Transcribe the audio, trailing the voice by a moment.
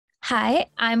Hi,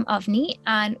 I'm Avanee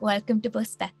and welcome to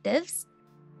Perspectives.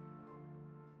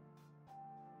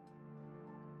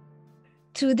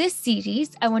 Through this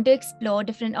series, I want to explore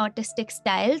different artistic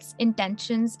styles,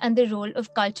 intentions, and the role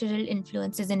of cultural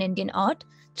influences in Indian art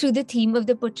through the theme of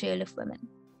the portrayal of women.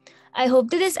 I hope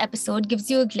that this episode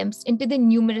gives you a glimpse into the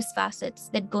numerous facets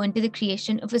that go into the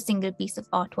creation of a single piece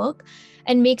of artwork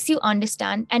and makes you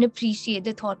understand and appreciate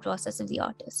the thought process of the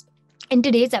artist. In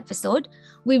today's episode,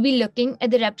 we'll be looking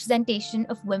at the representation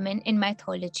of women in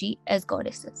mythology as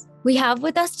goddesses. We have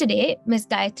with us today Ms.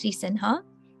 Gayatri Sinha.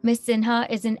 Ms.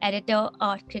 Sinha is an editor,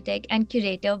 art critic, and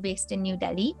curator based in New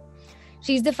Delhi.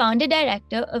 She's the founder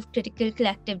director of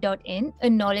criticalcollective.in, a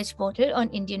knowledge portal on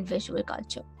Indian visual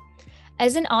culture.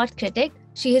 As an art critic,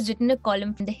 she has written a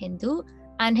column for The Hindu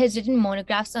and has written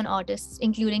monographs on artists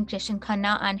including Krishan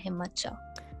Khanna and Himmat Shah.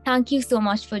 Thank you so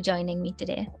much for joining me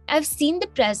today. I've seen the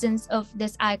presence of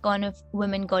this icon of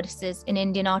women goddesses in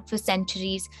Indian art for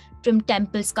centuries, from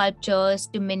temple sculptures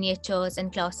to miniatures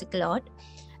and classical art.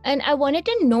 And I wanted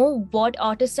to know what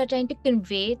artists are trying to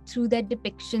convey through their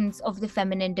depictions of the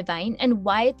feminine divine and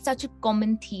why it's such a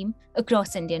common theme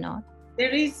across Indian art. There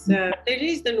is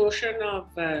the notion of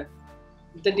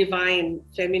the divine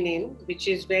feminine, which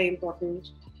is very important.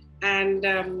 And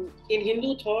in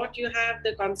Hindu thought, you have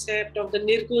the concept of the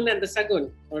Nirgun and the Sagun,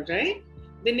 all right?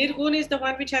 The Nirgun is the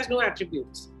one which has no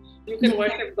attributes. You can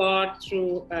worship God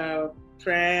through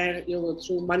prayer,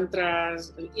 through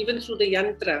mantras, even through the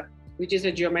yantra, which is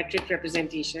a geometric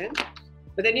representation.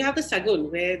 But then you have the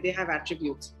Sagun, where they have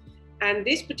attributes. And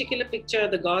this particular picture,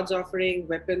 the gods offering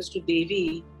weapons to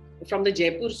Devi from the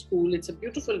Jaipur school, it's a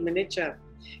beautiful miniature.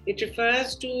 It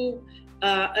refers to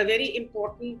a very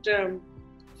important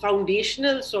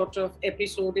foundational sort of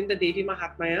episode in the Devi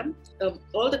Mahatmyam.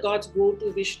 All the gods go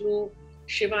to Vishnu,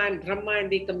 Shiva and Brahma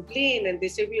and they complain and they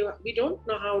say, we don't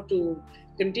know how to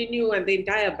continue and the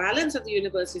entire balance of the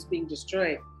universe is being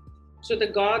destroyed. So the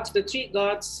gods, the three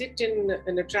gods sit in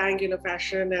a triangular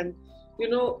fashion and,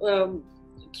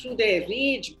 through their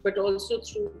rage, but also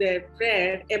through their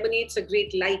prayer emanates a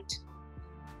great light.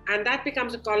 And that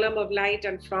becomes a column of light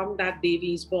and from that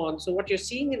Devi is born. So what you're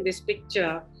seeing in this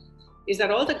picture is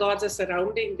that all the gods are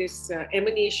surrounding this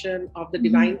emanation of the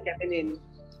divine feminine.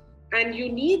 And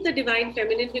you need the divine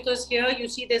feminine because here you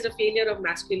see there's a failure of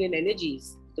masculine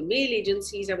energies. The male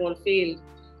agencies have all failed.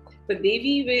 The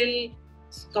Devi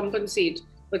will compensate.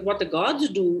 But what the gods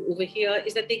do over here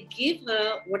is that they give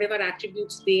her whatever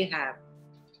attributes they have.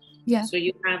 Yeah. So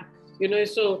you have,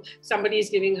 so somebody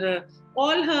is giving her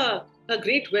all her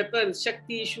great weapons,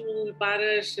 Shakti, Shul,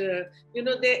 Parash,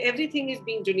 everything is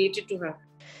being donated to her.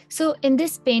 So in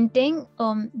this painting,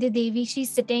 the Devi, she's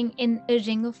sitting in a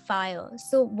ring of fire.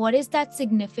 So what is that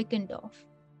significant of?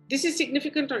 This is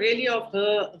significant really of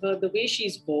her the way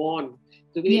she's born,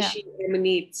 the way she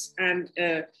emanates. And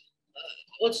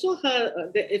also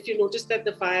if you notice that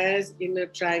the fire is in a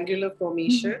triangular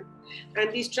formation.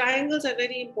 And these triangles are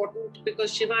very important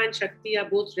because Shiva and Shakti are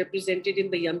both represented in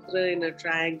the yantra in a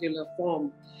triangular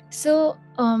form. So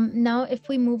now if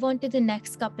we move on to the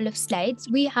next couple of slides,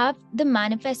 we have the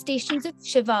manifestations of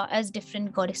Shiva as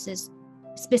different goddesses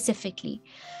specifically.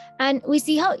 And we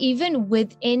see how even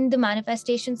within the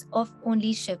manifestations of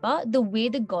only Shiva, the way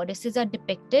the goddesses are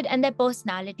depicted and their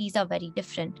personalities are very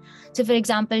different. So for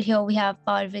example, here we have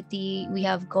Parvati, we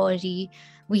have Gauri,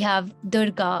 we have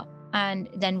Durga, and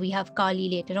then we have Kali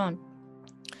later on.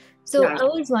 So I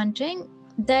was wondering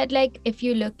that, if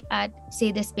you look at,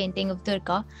 say, this painting of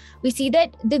Durga, we see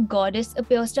that the goddess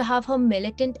appears to have her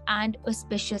militant and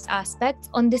auspicious aspects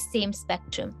on the same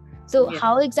spectrum. So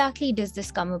how exactly does this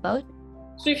come about?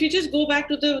 So if you just go back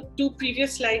to the two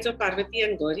previous slides of Parvati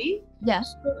and Gauri. Yeah.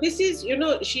 So this is,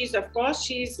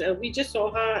 we just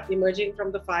saw her emerging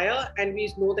from the fire and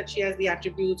we know that she has the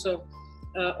attributes of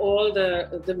all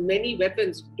the many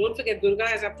weapons. Don't forget, Durga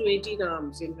has up to 18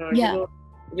 arms in her,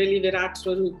 really Virat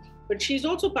Swarup. But she's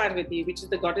also Parvati, which is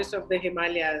the goddess of the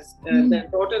Himalayas, the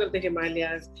daughter of the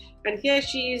Himalayas. And here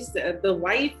she is the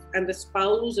wife and the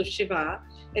spouse of Shiva,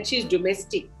 and she's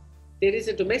domestic. There is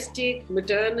a domestic,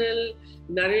 maternal,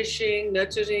 nourishing,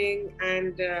 nurturing,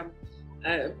 and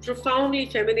profoundly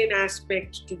feminine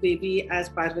aspect to Devi as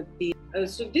Parvati.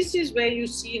 So this is where you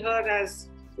see her as,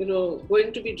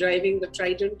 going to be driving the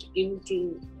trident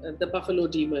into the buffalo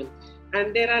demon.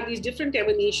 And there are these different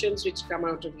emanations which come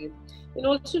out of him. And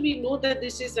also we know that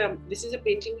this is a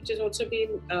painting which has also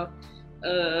been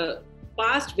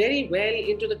passed very well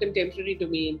into the contemporary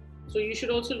domain. So you should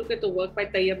also look at the work by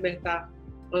Tayyab Mehta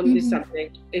on this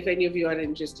subject, if any of you are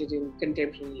interested in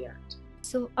contemporary art.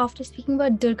 So after speaking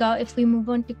about Durga, if we move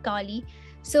on to Kali,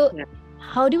 so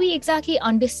how do we exactly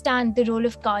understand the role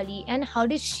of Kali, and how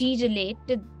does she relate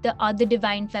to the other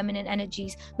divine feminine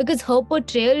energies? Because her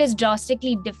portrayal is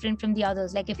drastically different from the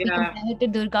others. Like if we Yeah, compare her to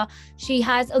Durga, she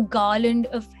has a garland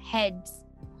of heads.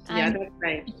 yeah, And that's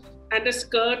right. And a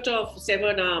skirt of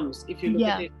severed arms, if you look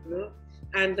at yeah, it,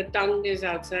 and the tongue is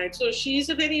outside. So she's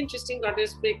a very interesting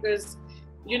goddess because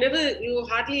you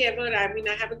hardly ever, I mean,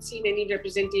 I haven't seen any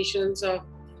representations of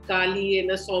Kali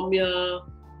in a Soumya,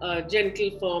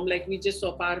 gentle form like we just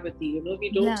saw Parvati.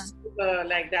 We don't yeah, see her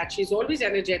like that. She's always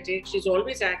energetic. She's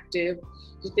always active.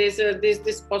 There's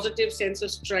this positive sense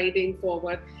of striding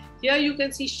forward. Here you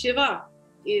can see Shiva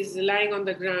is lying on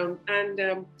the ground,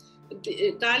 and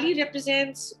Kali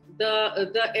represents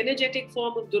the energetic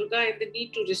form of Durga and the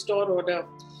need to restore order.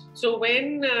 So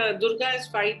when Durga is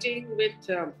fighting with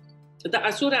the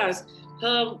Asuras,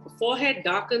 her forehead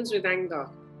darkens with anger.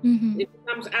 mm-hmm. It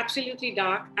becomes absolutely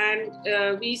dark,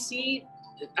 and we see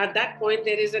at that point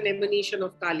there is an emanation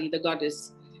of Kali, the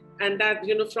goddess, and that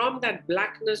from that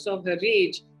blackness of her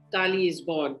rage, Kali is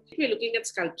born. We're looking at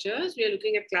sculptures, we're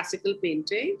looking at classical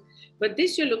painting, but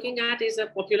this you're looking at is a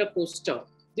popular poster.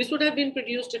 This would have been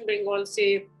produced in Bengal,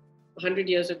 say, 100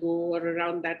 years ago or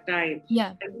around that time.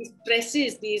 Yeah. And these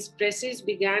presses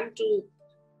began to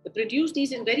produce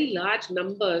these in very large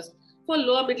numbers for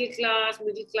lower middle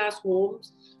class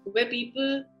homes, where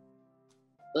people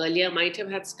earlier might have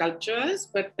had sculptures,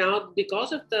 but now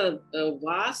because of the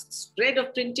vast spread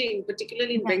of printing,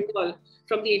 particularly in Bengal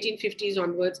from the 1850s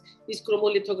onwards, these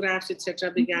chromolithographs,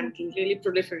 etc., began to really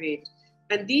proliferate.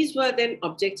 And these were then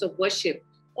objects of worship.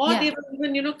 Or they were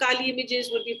even, Kali images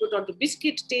would be put onto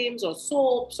biscuit tins or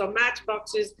soaps or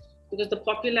matchboxes, because the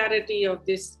popularity of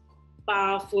this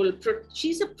powerful,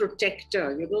 she's a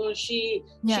protector, she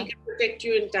can protect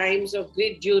you in times of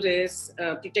great duress,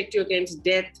 protect you against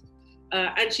death.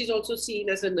 And she's also seen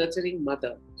as a nurturing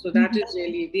mother. So that is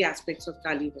really the aspects of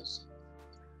Kali worship.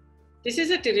 This is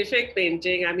a terrific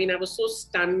painting. I mean, I was so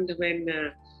stunned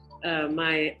when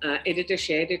my editor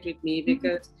shared it with me,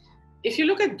 because if you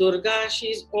look at Durga,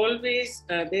 she's always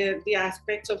the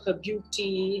aspects of her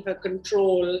beauty, her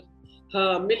control,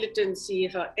 her militancy,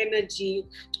 her energy.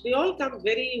 They all come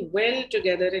very well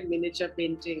together in miniature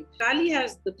painting. Kali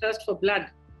has the thirst for blood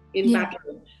in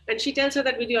battle. And she tells her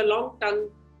that with your long tongue,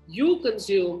 you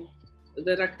consume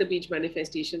the Rakta Beej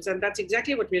manifestations. And that's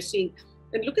exactly what we're seeing.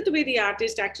 And look at the way the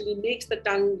artist actually makes the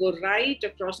tongue go right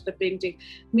across the painting.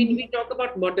 I mean, we talk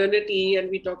about modernity and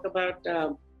we talk about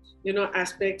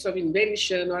aspects of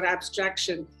invention or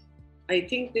abstraction. I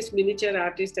think this miniature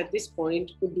artist at this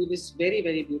point could do this very,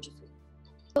 very beautifully.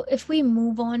 So if we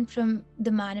move on from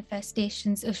the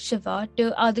manifestations of Shiva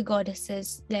to other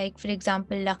goddesses, like for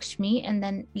example Lakshmi, and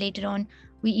then later on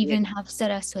we even have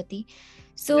Saraswati.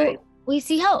 So we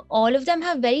see how all of them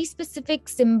have very specific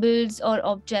symbols or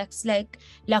objects. Like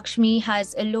Lakshmi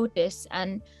has a lotus,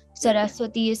 and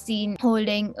Saraswati is seen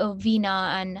holding a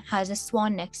veena and has a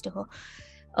swan next to her.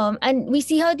 And we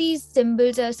see how these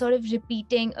symbols are sort of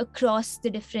repeating across the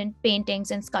different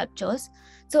paintings and sculptures.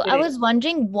 So I was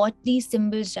wondering what these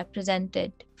symbols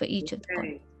represented for each of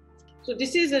them. So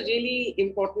this is a really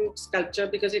important sculpture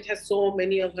because it has so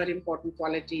many of her important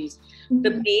qualities.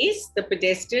 The base, the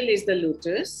pedestal, is the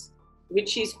lotus, which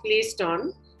she's placed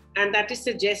on. And that is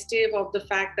suggestive of the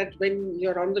fact that when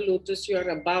you're on the lotus, you're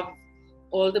above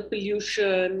all the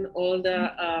pollution, all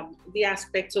the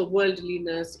aspects of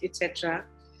worldliness, etc.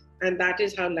 And that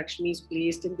is how Lakshmi is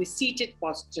placed in the seated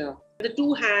posture. The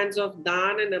two hands of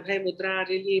Dan and Abhay Mudra are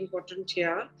really important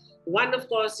here. One, of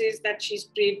course, is that she's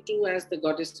prayed to as the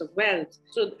goddess of wealth.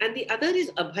 So, and the other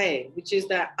is Abhay, which is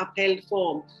the upheld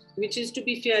form, which is to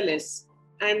be fearless.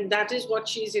 And that is what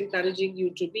she's encouraging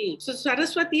you to be. So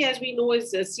Saraswati, as we know,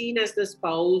 is seen as the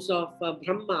spouse of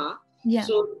Brahma. Yeah.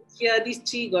 So here these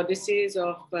three goddesses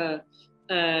of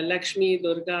Lakshmi,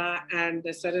 Durga, and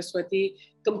Saraswati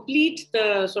complete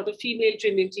the sort of female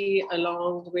trinity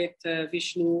along with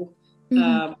Vishnu,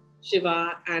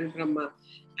 Shiva, and Brahma.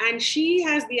 And she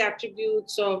has the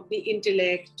attributes of the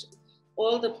intellect.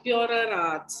 All the purer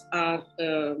arts are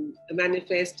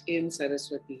manifest in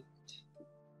Saraswati.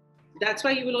 That's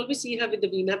why you will always see her with the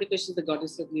veena, because she's the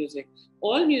goddess of music.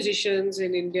 All musicians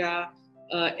in India,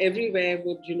 everywhere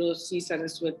would, see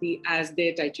Saraswati as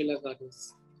their titular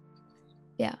goddess.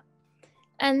 Yeah.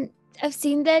 And I've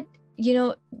seen that,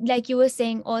 like you were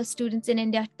saying, all students in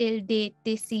India till date,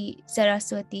 they see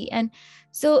Saraswati. And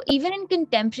so even in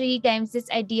contemporary times, this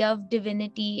idea of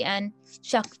divinity and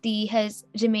Shakti has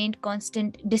remained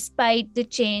constant despite the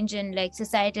change in like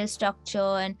societal structure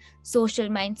and social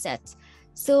mindsets.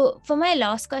 So for my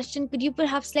last question, could you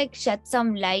perhaps shed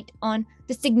some light on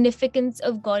the significance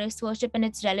of goddess worship and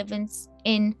its relevance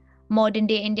in modern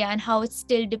day India and how it's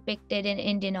still depicted in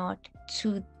Indian art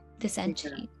through the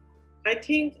century? I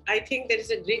think there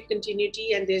is a great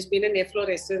continuity, and there's been an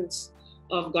efflorescence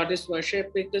of goddess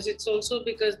worship, because it's also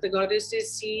because the goddess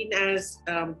is seen as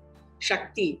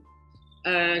Shakti.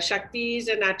 Shakti is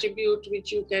an attribute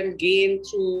which you can gain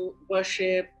through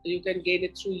worship, you can gain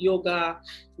it through yoga,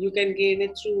 you can gain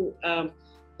it through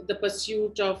the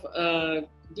pursuit of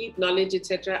deep knowledge,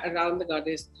 etc., around the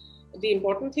goddess. The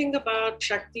important thing about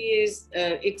Shakti is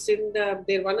it's in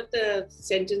one of the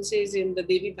sentences in the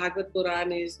Devi Bhagavad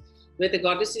Puran is where the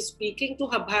goddess is speaking to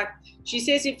her bhakt. She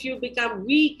says, if you become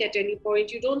weak at any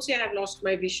point, you don't say, I've lost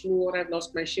my Vishnu or I've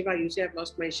lost my Shiva, you say, I've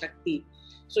lost my Shakti.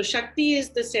 So Shakti is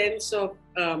the sense of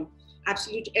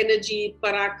absolute energy,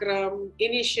 parakram,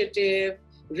 initiative,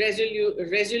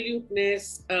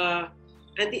 resoluteness, and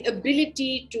the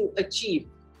ability to achieve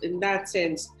in that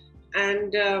sense.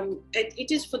 And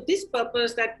it is for this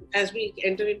purpose that as we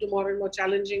enter into more and more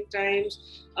challenging times,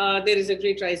 there is a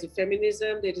great rise of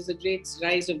feminism, there is a great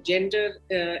rise of gender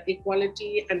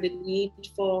equality, and the need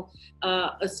for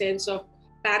a sense of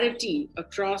parity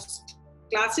across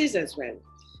classes as well.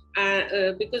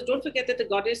 Because don't forget that the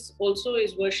goddess also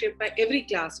is worshipped by every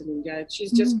class in India.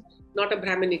 She's just not a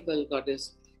Brahminical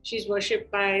goddess. She's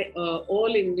worshipped by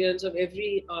all Indians of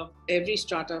every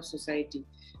strata of society.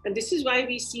 And this is why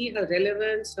we see her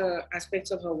relevance,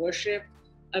 aspects of her worship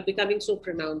becoming so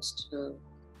pronounced.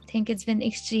 I think it's been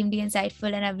extremely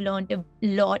insightful, and I've learned a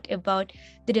lot about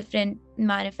the different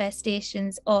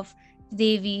manifestations of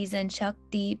Devis and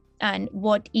Shakti and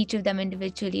what each of them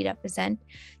individually represent.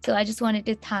 So I just wanted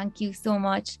to thank you so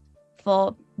much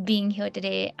for being here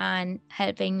today and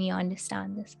helping me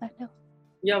understand this better.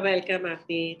 You're welcome,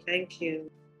 Avanee. Thank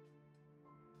you.